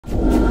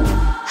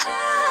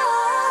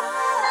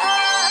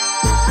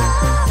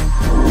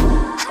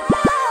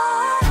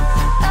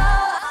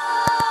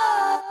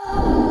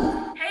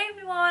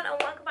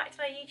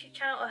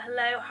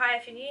Hi,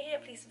 if you're new here,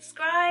 please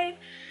subscribe.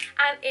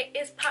 And it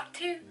is part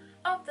 2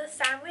 of the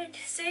sandwich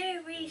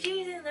series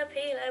using the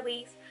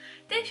P.Louise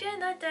Dishin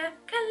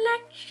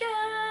collection.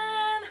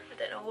 I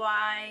don't know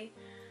why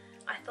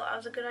I thought that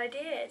was a good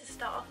idea to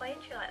start off my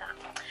intro like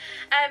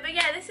that. But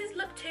yeah, this is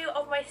look 2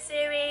 of my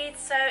series,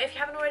 so if you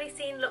haven't already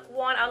seen look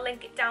 1, I'll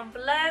link it down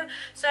below.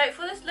 So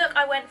for this look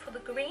I went for the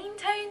green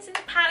tones in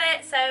the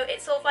palette, so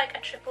it's sort of like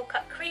a triple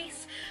cut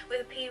crease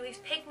with a P.Louise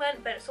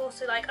pigment, but it's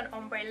also like an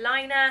ombre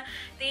liner.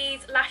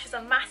 These lashes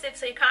are massive,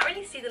 so you can't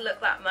really see the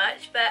look that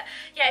much, but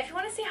yeah, if you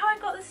want to see how I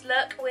got this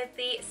look with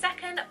the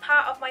second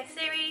part of my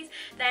series,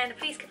 then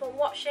please keep on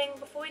watching.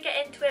 Before we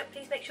get into it,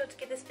 please make sure to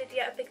give this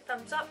video a big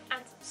thumbs up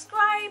and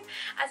subscribe,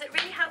 as it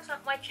really helps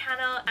out my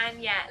channel.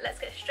 And yeah, let's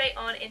get straight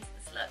on into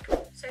this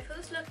look. So for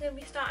this look I'm going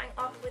to be starting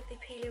off with the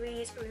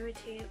P.Louise Room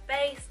 2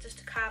 base, just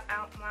to carve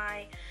out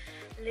my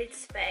lid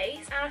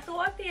space. And I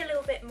thought I'd be a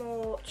little bit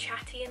more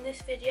chatty in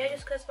this video,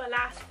 just because my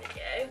last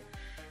video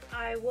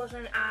I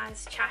wasn't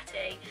as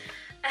chatty.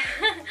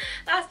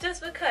 That's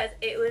just because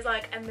it was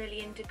like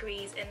 1,000,000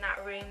 degrees in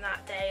that room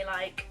that day,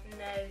 like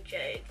no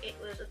joke. It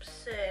was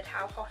absurd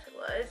how hot it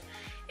was.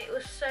 It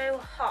was so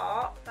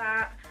hot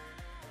that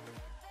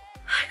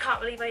I can't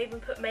believe I even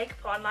put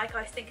makeup on. Like,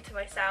 I was thinking to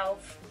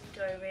myself,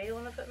 do I really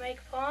want to put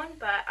makeup on?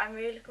 But I'm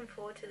really looking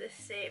forward to this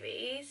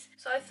series.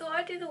 So I thought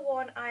I'd do the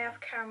one eye off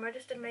camera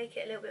just to make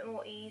it a little bit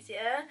more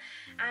easier.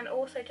 And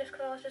also just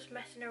because I was just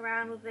messing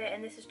around with it,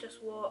 and this is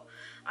just what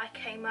I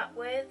came up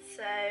with.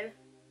 So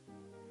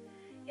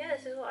yeah,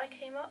 this is what I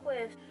came up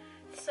with.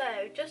 So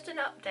just an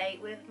update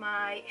with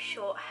my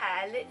short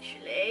hair.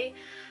 Literally,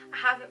 I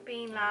haven't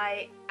been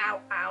like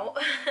out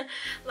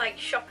like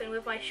shopping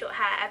with my short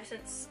hair ever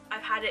since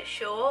I've had it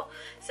short.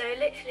 So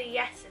literally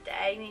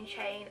yesterday, me and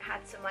Shane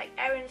had some like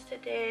errands to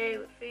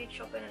do, food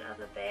shopping and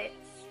other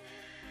bits,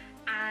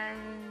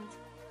 and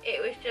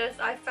it was just,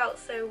 I felt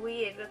so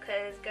weird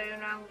because going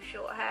around with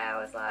short hair,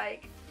 I was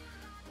like,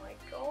 oh my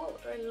god,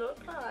 what do I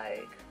look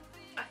like?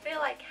 I feel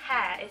like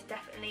hair is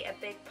definitely a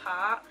big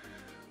part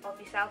of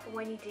yourself, and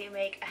when you do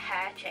make a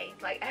hair change,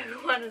 like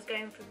everyone was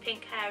going for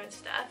pink hair and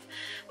stuff,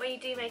 when you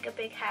do make a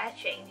big hair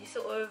change, you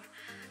sort of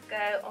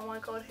go, oh my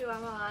god, who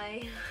am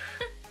I?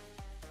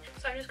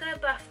 So I'm just going to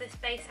buff this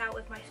base out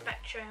with my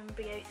Spectrum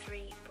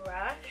BO3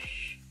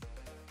 brush.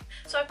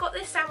 So I've got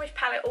this sandwich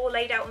palette all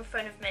laid out in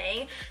front of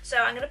me, so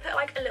I'm going to put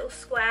like a little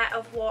square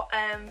of what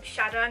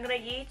shadow I'm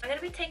going to use. I'm going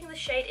to be taking the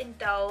shade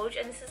Indulge,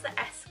 and this is the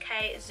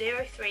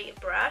SK03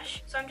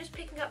 brush. So I'm just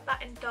picking up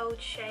that Indulge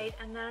shade,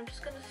 and then I'm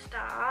just going to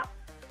start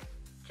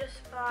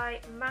just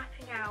by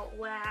mapping out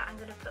where I'm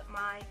going to put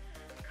my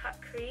cut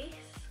crease.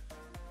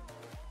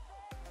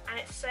 And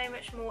it's so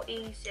much more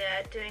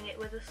easier doing it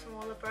with a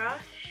smaller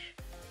brush.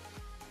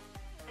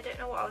 I don't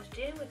know what I was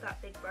doing with that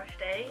big brush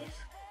days.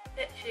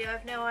 Literally, I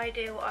have no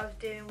idea what I was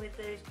doing with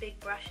those big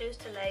brushes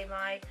to lay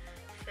my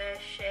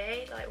first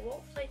shade. Like, what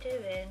was I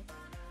doing?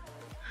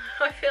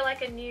 I feel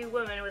like a new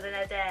woman within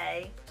a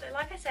day. So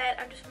like I said,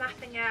 I'm just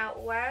mapping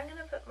out where I'm going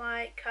to put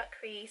my cut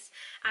crease,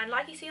 and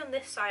like you see on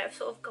this side, I've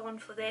sort of gone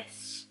for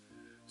this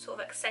sort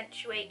of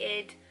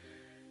accentuated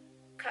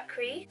cut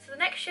crease. So the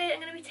next shade I'm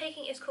going to be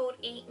taking is called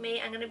Eat Me.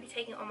 I'm going to be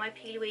taking it on my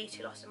P.Louise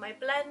Too Lost in My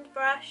Blend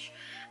brush,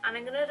 and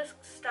I'm going to just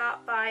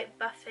start by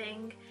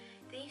buffing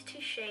these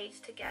two shades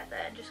together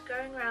and just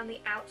going around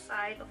the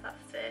outside of that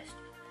first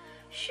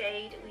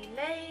shade we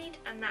laid,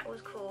 and that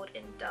was called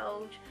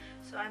Indulge.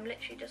 So I'm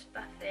literally just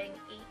buffing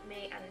Eat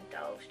Me and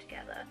Indulge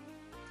together.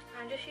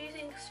 I'm just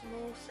using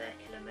small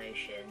circular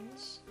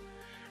motions.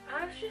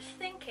 I was just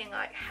thinking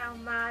like how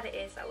mad it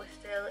is that we're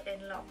still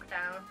in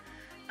lockdown.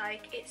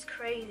 Like, it's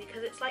crazy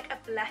because it's like a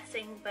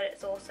blessing, but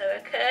it's also a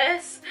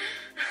curse.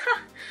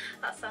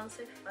 That sounds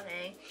so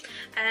funny.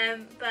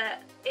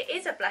 But it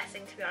is a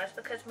blessing, to be honest,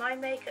 because my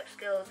makeup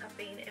skills have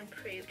been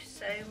improved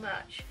so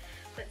much.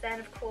 But then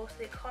of course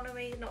the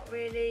economy is not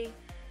really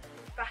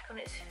back on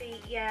its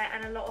feet yet,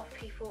 and a lot of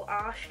people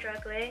are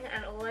struggling,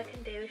 and all I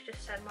can do is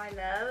just send my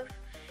love.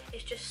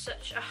 It's just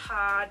such a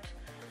hard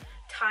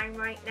time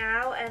right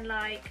now, and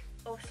like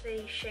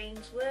obviously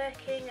Shane's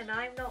working and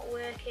I'm not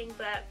working,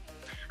 but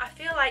I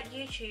feel like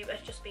YouTube has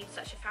just been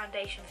such a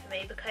foundation for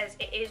me because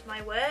it is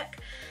my work.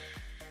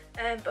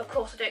 But of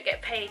course I don't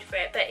get paid for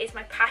it, but it's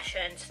my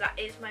passion, so that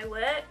is my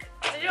work.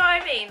 So do you know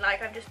what I mean?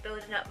 Like, I'm just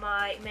building up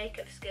my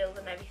makeup skills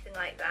and everything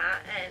like that,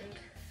 and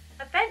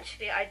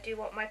eventually I do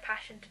want my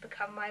passion to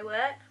become my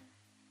work.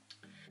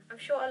 I'm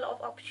sure a lot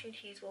of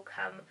opportunities will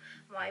come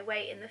my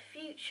way in the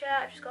future.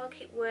 I've just got to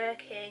keep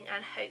working,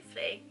 and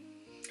hopefully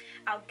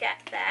I'll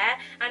get there.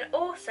 And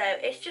also,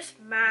 it's just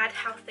mad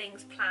how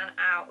things plan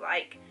out,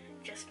 like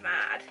just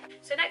mad.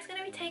 So next I'm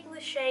going to be taking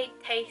the shade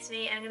Taste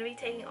Me, and I'm going to be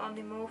taking on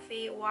the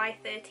Morphe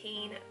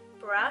Y13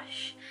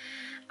 brush.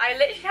 I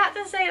literally had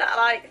to say that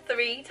like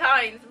 3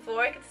 times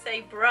before I could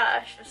say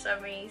brush for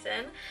some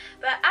reason.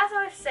 But as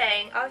I was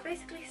saying, I was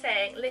basically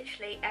saying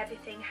literally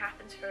everything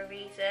happens for a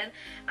reason,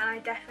 and I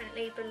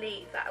definitely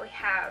believe that we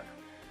have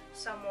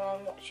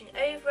someone watching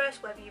over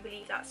us, whether you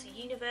believe that's the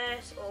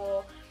universe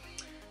or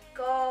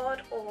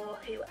God or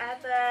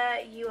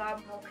whoever you are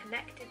more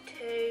connected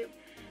to.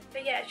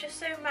 But yeah, it's just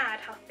so mad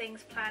how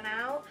things plan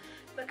out,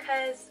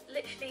 because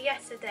literally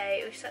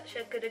yesterday it was such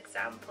a good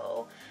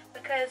example,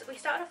 because we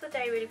started off the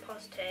day really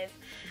positive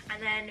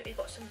and then we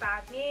got some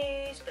bad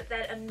news, but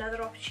then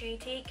another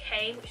opportunity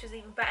came which was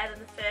even better than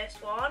the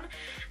first one,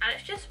 and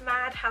it's just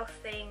mad how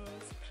things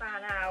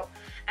plan out.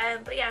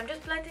 But yeah, I'm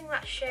just blending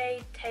that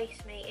shade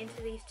Taste Me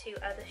into these two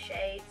other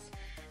shades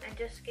and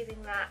just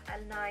giving that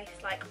a nice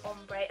like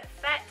ombre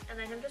effect, and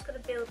then I'm just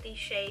going to build these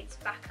shades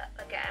back up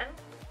again.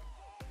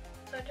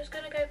 So I'm just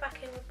going to go back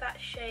in with that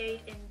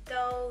shade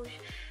Indulge,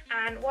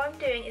 and what I'm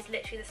doing is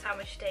literally the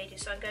sandwich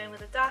stages. So I'm going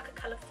with a darker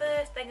colour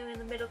first, then going with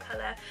the middle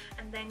colour,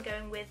 and then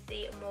going with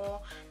the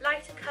more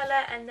lighter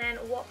colour, and then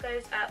what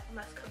goes up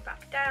must come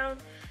back down.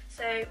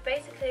 So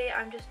basically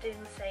I'm just doing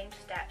the same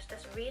steps,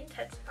 just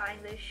re-intensifying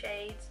those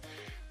shades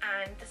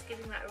and just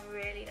giving that a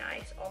really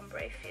nice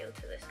ombre feel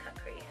to this cut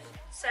crease.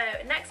 So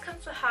next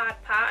comes the hard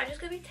part. I'm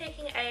just going to be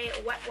taking a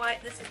wet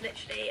wipe. This is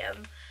literally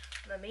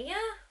Mamiya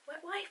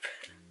wet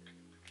wipe.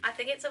 I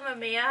think it's a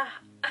Mamiya.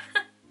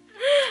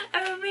 A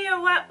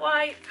Mamiya wet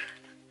wipe.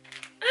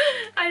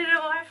 I don't know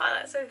why I find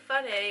that so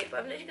funny,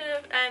 but I'm literally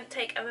going to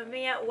take a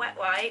Mamiya wet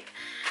wipe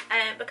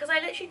because I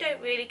literally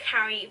don't really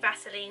carry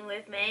Vaseline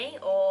with me,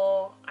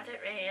 or I don't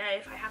really know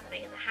if I have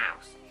any in the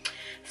house.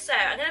 So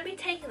I'm going to be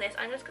taking this,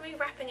 I'm just going to be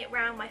wrapping it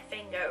around my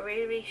finger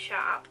really, really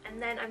sharp,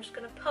 and then I'm just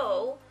going to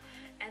pull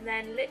and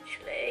then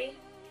literally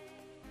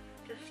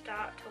just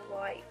start to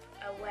wipe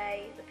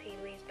away the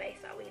P.Louise base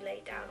that we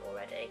laid down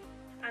already.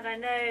 And I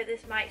know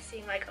this might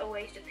seem like a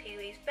waste of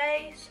P.Louise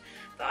base,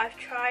 but I've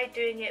tried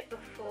doing it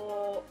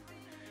before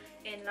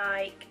in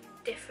like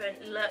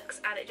different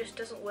looks and it just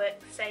doesn't work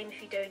the same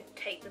if you don't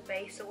take the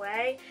base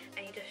away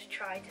and you just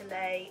try to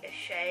lay a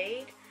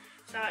shade.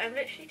 So I'm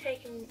literally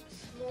taking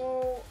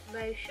small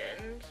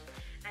motions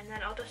and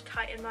then I'll just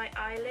tighten my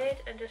eyelid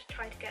and just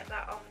try to get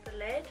that off the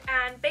lid.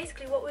 And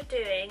basically what we're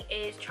doing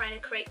is trying to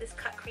create this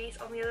cut crease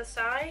on the other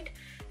side.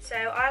 So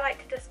I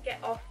like to just get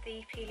off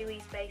the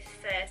P.Louise base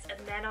first and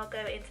then I'll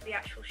go into the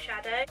actual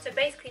shadow. So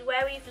basically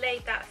where we've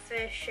laid that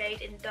first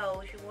shade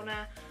Indulge, we want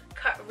to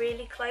cut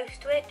really close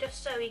to it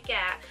just so we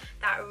get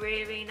that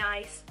really, really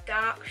nice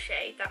dark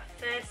shade, that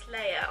first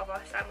layer of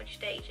our sandwich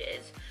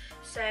stages.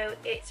 So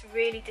it's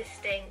really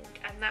distinct,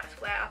 and that's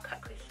where our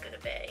cut crease is going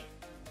to be.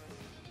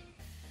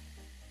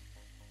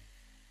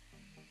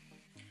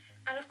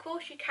 And of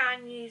course you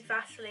can use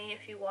Vaseline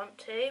if you want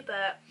to,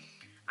 but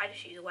I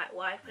just use a wet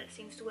wipe and it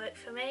seems to work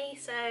for me.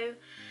 So,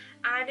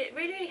 and it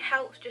really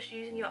helps just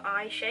using your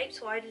eye shape,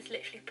 so I just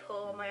literally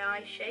pull on my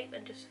eye shape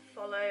and just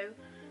follow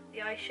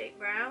the eye shape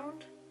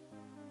round.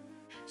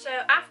 So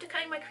after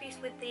cutting my crease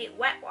with the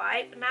wet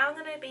wipe, now I'm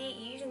going to be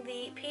using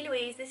the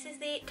P.Louise. This is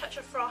the Touch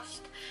of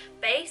Frost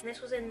base, and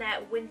this was in their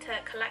winter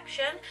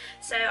collection.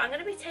 So I'm going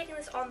to be taking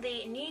this on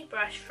the nude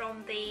brush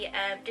from the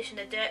Dishin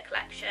Dirt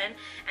collection,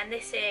 and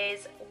this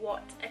is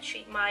what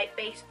my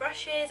base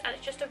brush is, and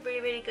it's just a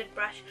really, really good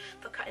brush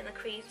for cutting the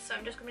crease. So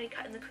I'm just going to be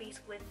cutting the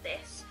crease with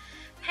this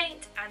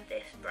paint and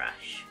this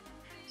brush.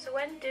 So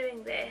when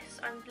doing this,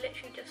 I'm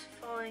literally just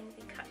following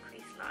the cut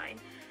crease line.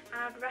 And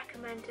I'd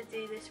recommend to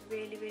do this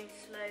really, really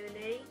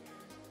slowly,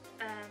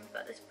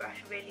 but this brush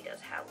really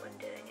does help when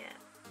doing it.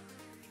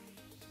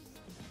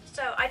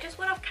 So I just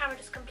went off camera,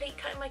 just complete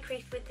cutting my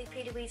crease with the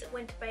P.Louise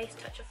Winter Base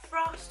Touch of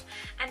Frost,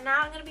 and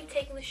now I'm going to be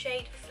taking the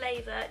shade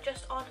Flavour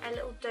just on a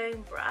little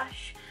dome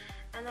brush,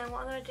 and then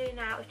what I'm going to do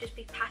now is just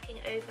be packing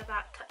over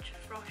that Touch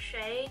of Frost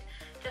shade,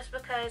 just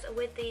because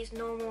with these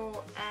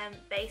normal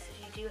bases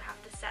you do have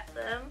to set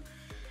them.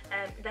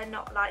 They're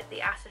not like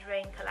the Acid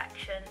Rain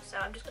collection, so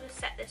I'm just going to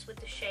set this with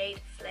the shade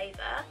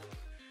Flavour.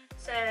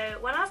 So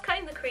when I was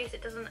cutting the crease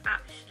it doesn't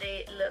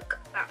actually look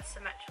that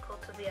symmetrical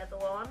to the other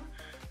one,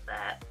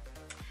 but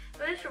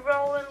we're just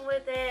rolling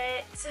with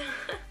it.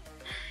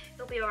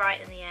 It'll be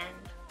alright in the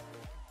end.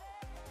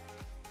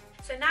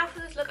 So now for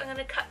this look I'm going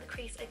to cut the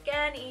crease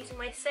again using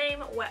my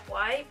same wet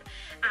wipe,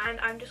 and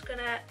I'm just going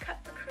to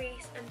cut the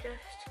crease and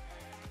just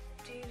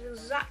do the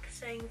exact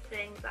same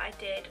thing that I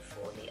did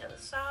for the other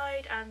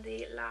side and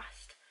the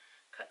last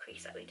cut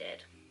crease that we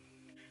did.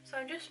 So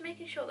I'm just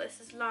making sure that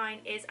this line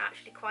is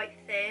actually quite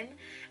thin,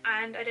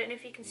 and I don't know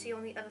if you can see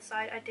on the other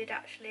side I did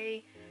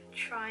actually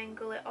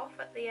triangle it off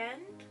at the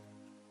end.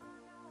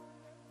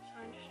 So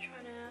I'm just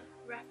trying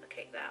to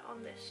replicate that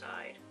on this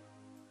side.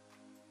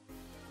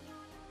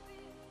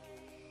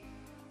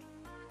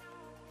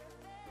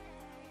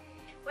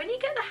 When you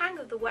get the hang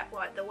of the wet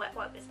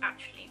wipe is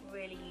actually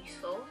really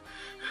useful.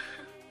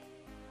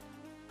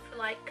 For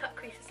like cut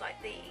creases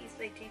like these,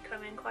 they do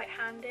come in quite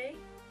handy.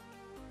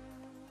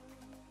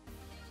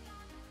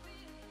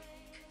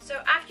 So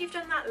after you've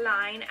done that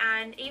line,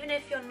 and even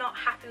if you're not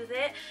happy with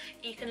it,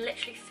 you can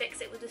literally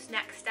fix it with this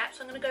next step.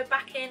 So I'm going to go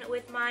back in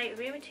with my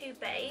Ruma 2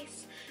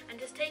 base and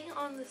just taking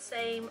on the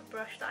same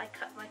brush that I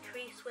cut my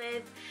crease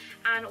with,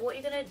 and what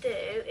you're going to do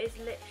is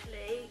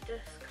literally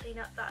just clean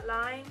up that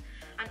line.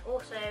 And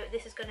also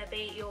this is going to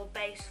be your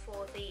base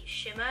for the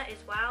shimmer as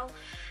well.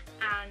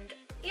 And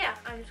yeah,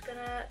 I'm just going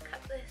to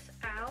cut this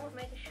out,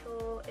 making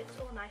sure it's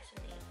all nice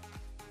and neat.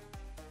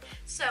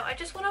 So I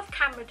just went off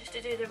camera just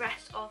to do the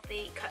rest of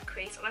the cut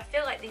crease, and I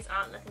feel like these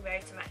aren't looking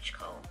very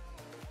symmetrical.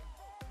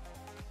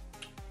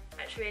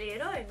 That's really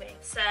annoying me.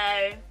 So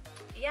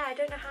yeah, I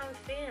don't know how I'm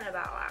feeling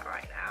about that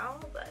right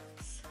now, but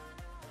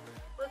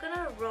we're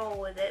gonna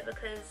roll with it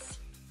because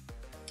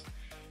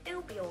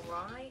it'll be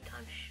alright.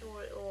 I'm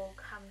sure it will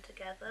come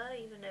together,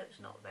 even though it's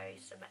not very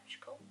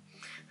symmetrical.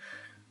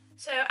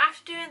 So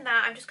after doing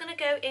that, I'm just going to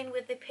go in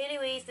with the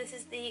P.Louise. This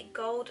is the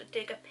Gold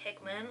Digger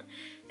pigment.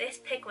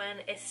 This pigment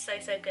is so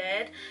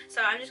good.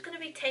 So I'm just going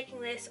to be taking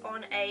this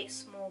on a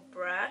small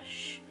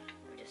brush.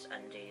 Just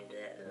undo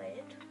the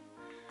lid.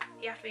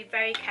 You have to be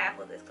very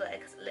careful with this glitter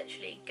because it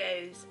literally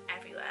goes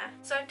everywhere.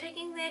 So I'm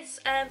taking this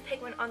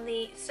pigment on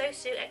the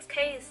Sosu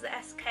XK. This is the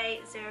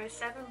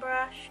SK07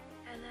 brush.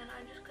 And then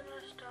I'm just going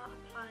to start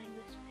applying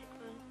this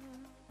pigment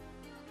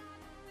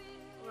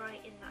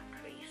right in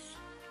that crease.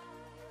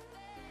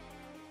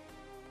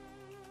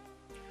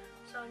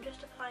 So I'm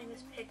just applying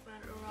this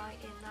pigment right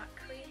in that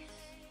crease,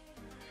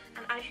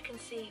 and as you can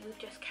see, we've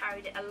just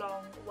carried it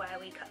along where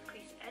we cut the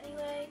crease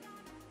anyway.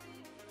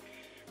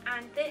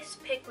 And this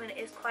pigment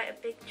is quite a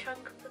big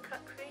chunk of the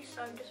cut crease,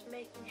 so I'm just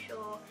making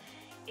sure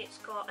it's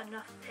got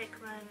enough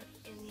pigment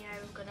in the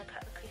area I'm going to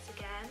cut the crease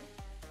again.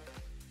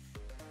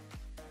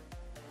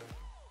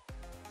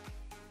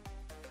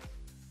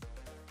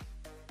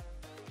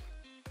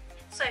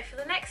 So for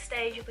the next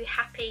stage, you'll be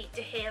happy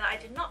to hear that I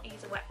did not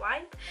use a wet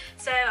wipe.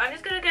 So I'm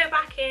just going to go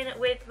back in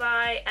with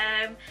my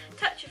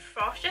touch of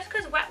frost, just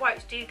because wet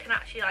wipes can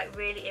actually like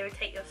really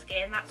irritate your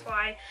skin. That's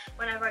why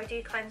whenever I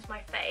do cleanse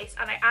my face,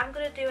 and I am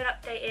going to do an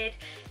updated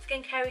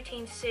skincare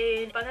routine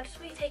soon, but I'm just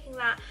going to be taking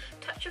that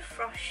touch of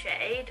frost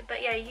shade.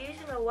 But yeah,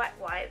 using a wet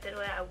wipe, don't know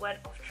where I went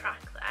off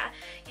track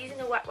there,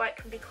 using a wet wipe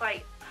can be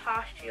quite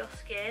harsh to your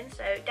skin,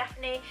 so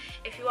definitely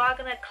if you are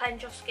going to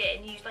cleanse your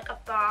skin, use like a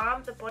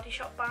balm. The Body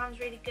Shop balm is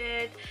really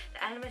good, the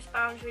Elemis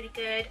balm is really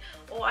good,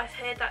 or I've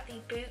heard that the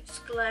Boots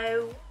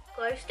glow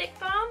stick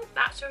balm,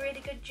 that's a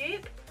really good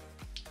dupe.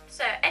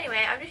 So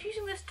anyway, I'm just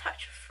using this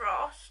touch of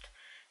frost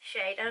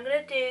shade, and I'm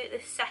going to do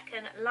the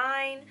second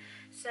line,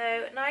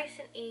 so nice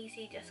and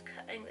easy, just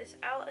cutting this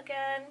out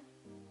again.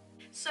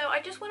 So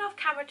I just went off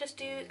camera just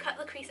to cut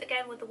the crease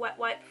again with the wet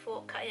wipe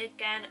before cutting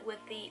again with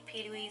the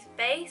P.Louise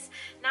base.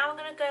 Now I'm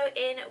going to go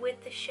in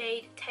with the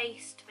shade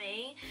Taste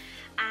Me,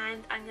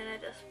 and I'm going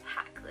to just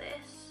pack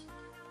this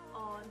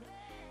on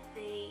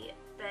the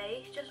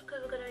base just because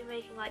we're going to be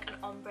making like an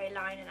ombre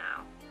liner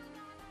now.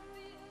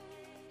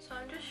 So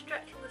I'm just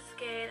stretching the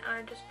skin and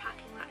I'm just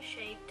packing that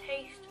shade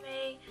Taste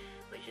Me,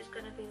 which is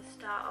going to be the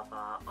start of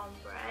our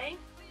ombre.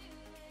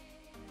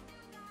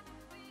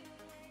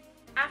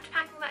 After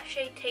packing that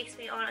shade Taste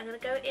Me on, I'm going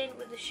to go in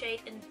with the shade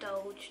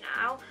Indulge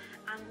now,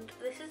 and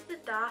this is the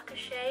darker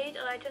shade,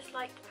 and I just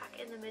like to pack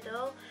it in the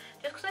middle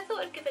just because I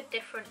thought it would give a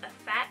different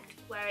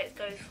effect where it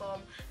goes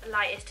from the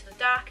lightest to the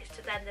darkest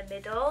to then the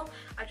middle.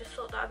 I just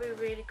thought that would be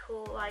a really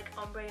cool like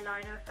ombre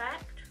liner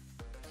effect.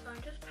 So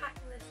I'm just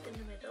packing this in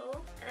the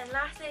middle, and then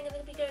lastly I'm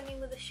going to be going in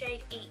with the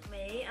shade Eat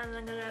Me, and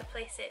I'm going to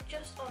place it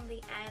just on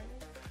the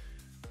end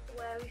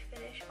where we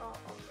finish our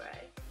ombre.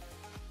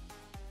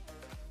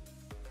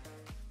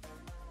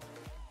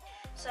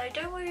 So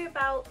don't worry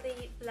about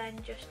the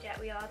blend just yet,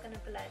 we are going to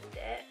blend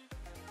it.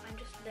 I'm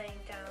just laying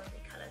down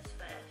the colours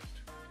first.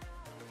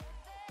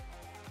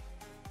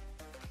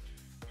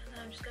 And then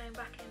I'm just going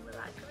back in with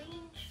that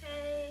green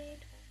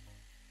shade.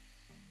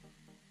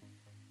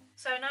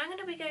 So now I'm going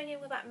to be going in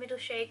with that middle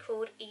shade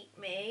called Eat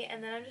Me,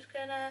 and then I'm just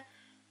going to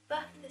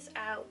buff this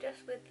out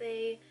just with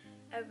the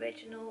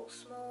original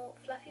small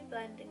fluffy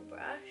blending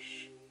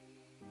brush.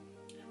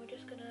 And we're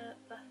just going to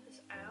buff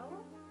this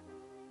out.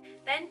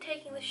 Then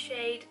taking the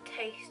shade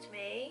Taste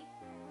Me,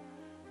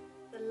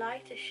 the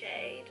lighter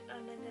shade, and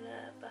I'm going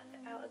to buff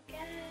it out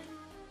again.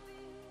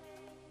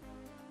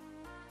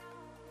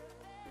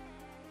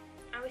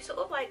 And we sort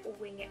of like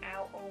wing it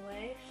out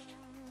almost.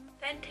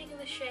 Then taking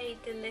the shade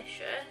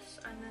Delicious,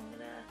 and I'm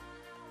going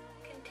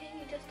to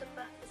continue just to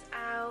buff this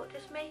out,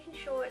 just making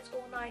sure it's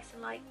all nice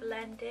and like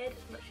blended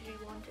as much as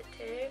you want it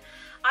to.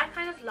 I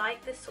kind of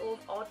like this sort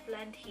of odd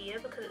blend here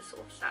because it's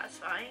sort of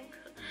satisfying.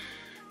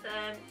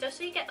 Just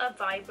so you get a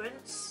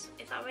vibrance,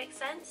 if that makes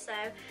sense. So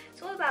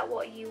it's all about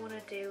what you want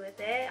to do with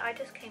it. I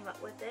just came up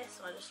with this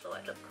and I just thought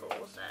it looked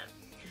cool, so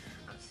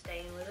I'm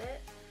staying with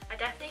it. I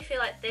definitely feel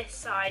like this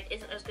side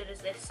isn't as good as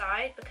this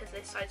side because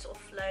this side sort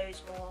of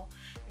flows more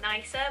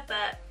nicer,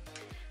 but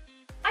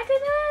I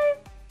don't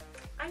know,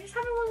 I'm just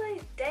having one of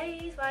those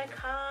days where I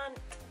can't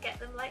get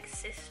them like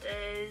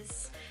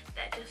sisters,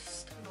 they're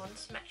just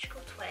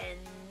non-symmetrical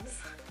twins.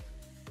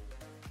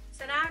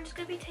 So now I'm just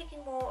going to be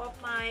taking more of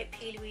my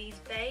P.Louise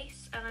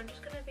base, and I'm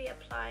just going to be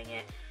applying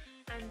it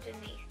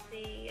underneath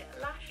the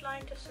lash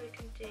line just so we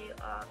can do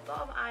our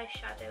bottom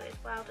eyeshadow as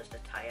well, just to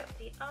tie up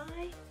the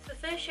eye. So the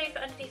first shade for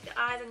underneath the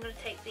eyes, I'm going to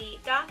take the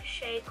darker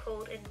shade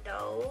called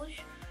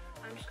Indulge.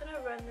 I'm just going to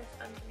run this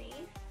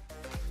underneath.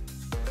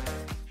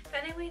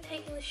 Then I'm going to be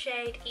taking the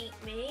shade Eat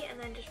Me and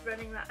then just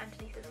running that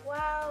underneath as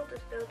well,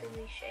 just building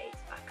these shades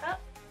back up.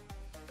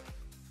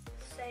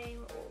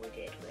 Same what we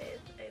did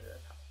with over the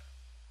top.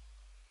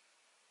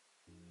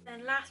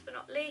 Then last but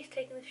not least,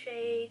 taking the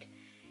shade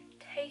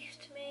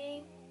Taste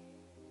Me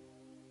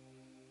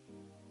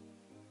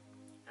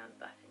and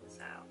buffing this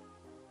out.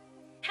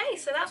 Okay,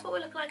 so that's what we're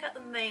looking like at the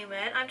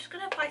moment. I'm just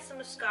going to apply some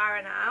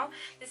mascara now.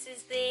 This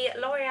is the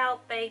L'Oreal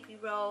Baby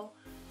Roll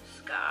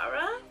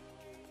Mascara.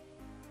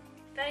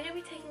 Then I'm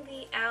going to be taking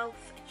the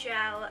e.l.f.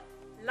 Gel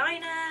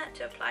Liner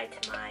to apply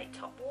to my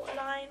top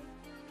waterline.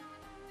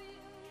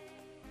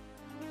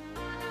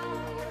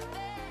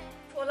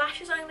 For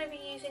lashes, I'm going to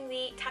be using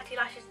the Tatty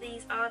lashes.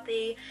 These are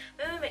the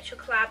Mimma Mitchell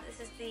collab.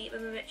 This is the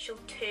Mimma Mitchell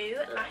 2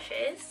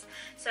 lashes.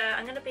 So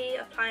I'm going to be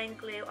applying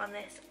glue on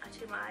this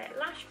to my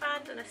lash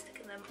band and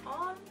sticking them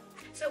on.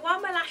 So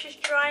while my lash is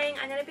drying,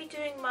 I'm going to be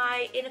doing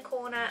my inner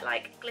corner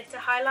like glitter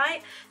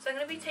highlight. So I'm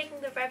going to be taking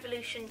the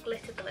Revolution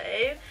glitter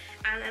glue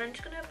and then I'm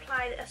just going to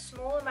apply a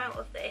small amount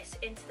of this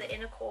into the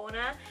inner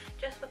corner,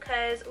 just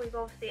because we've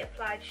obviously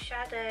applied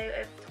shadow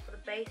over the top of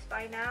the base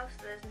by now,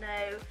 so there's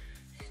no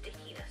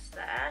stickiness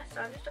there.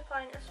 So I'm just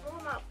applying a small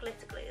amount of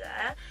glitter glue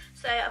there.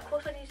 So of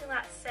course I'm using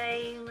that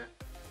same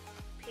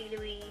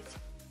P.Louise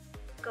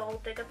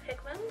Gold Digger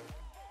pigment,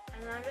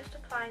 and then I'm just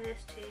applying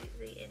this to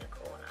the inner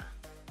corner.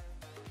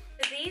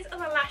 So these are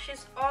the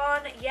lashes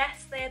on.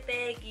 Yes, they're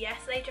big, yes,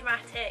 they're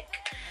dramatic.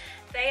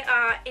 They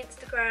are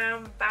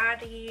Instagram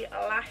baddie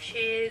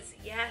lashes.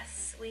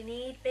 Yes, we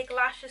need big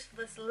lashes for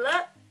this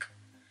look.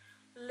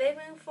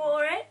 Living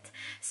for it.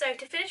 So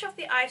to finish off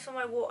the eyes for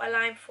my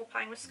waterline before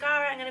applying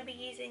mascara, I'm going to be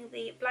using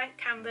the Blank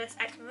Canvas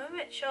X Mimma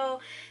Mitchell.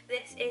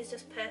 This is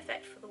just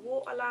perfect for the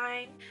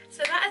waterline.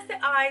 So that is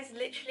the eyes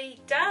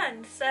literally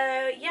done. So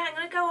yeah, I'm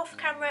going to go off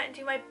camera and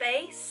do my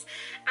base,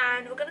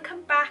 and we're going to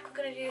come back.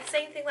 We're going to do the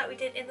same thing that we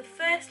did in the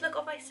first look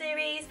of my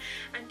series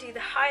and do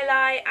the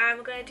highlight, and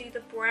we're going to do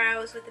the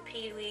brows with the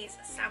P.Louise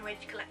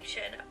Sandwich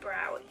Collection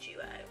Brow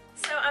Duo.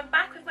 So I'm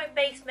back with my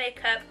base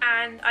makeup,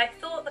 and I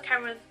thought the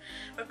camera was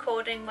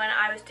recording when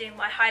I was doing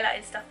my highlight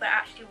and stuff, but it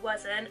actually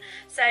wasn't.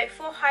 So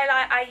for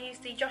highlight, I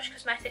used the Josh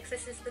Cosmetics.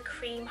 This is the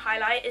cream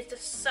highlight. It's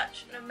just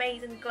such an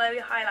amazing glowy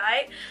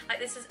highlight. Like,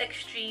 this is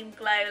extreme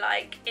glow,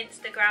 like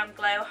Instagram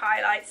glow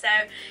highlight. So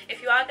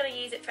if you are going to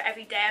use it for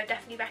every day, I would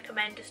definitely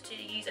recommend just to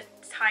use a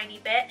tiny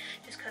bit,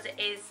 just because it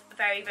is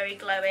very, very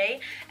glowy.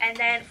 And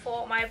then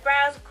for my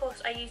brows, of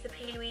course, I use the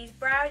P.Louise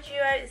Brow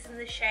Duo. This is in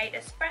the shade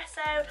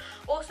Espresso.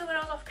 Also, when I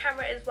was off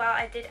camera as well,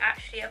 I did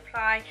actually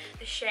apply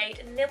the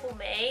shade Nibble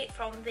Me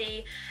from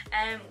the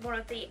one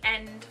of the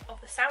end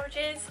of the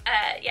sandwiches.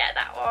 Yeah,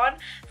 that one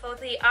for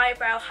the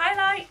eyebrow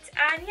highlight.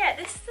 And yeah,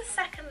 this is the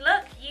second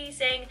look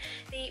using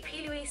the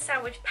P.Louise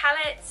sandwich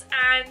palettes,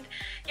 and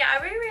yeah,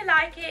 I really, really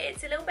like it.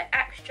 It's a little bit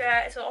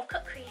extra. It's sort of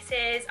cut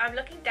creases. I'm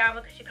looking down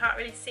because you can't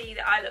really see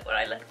the eye look when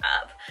I look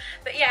up,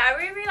 but yeah, I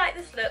really, really like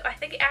this look. I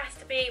think it has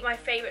to be my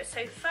favourite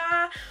so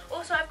far.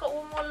 Also, I've got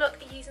one more look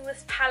using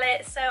this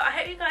palette, so I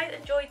hope you guys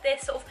enjoyed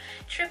this sort of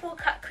triple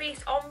cut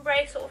crease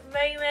ombre sort of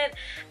moment,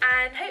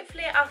 and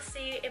hopefully I'll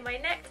see you in my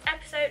next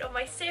episode of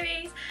my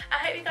series. I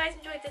hope you guys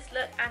enjoyed this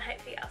look, and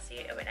hopefully I'll see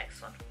you in my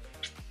next one.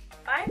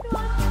 Bye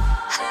everyone!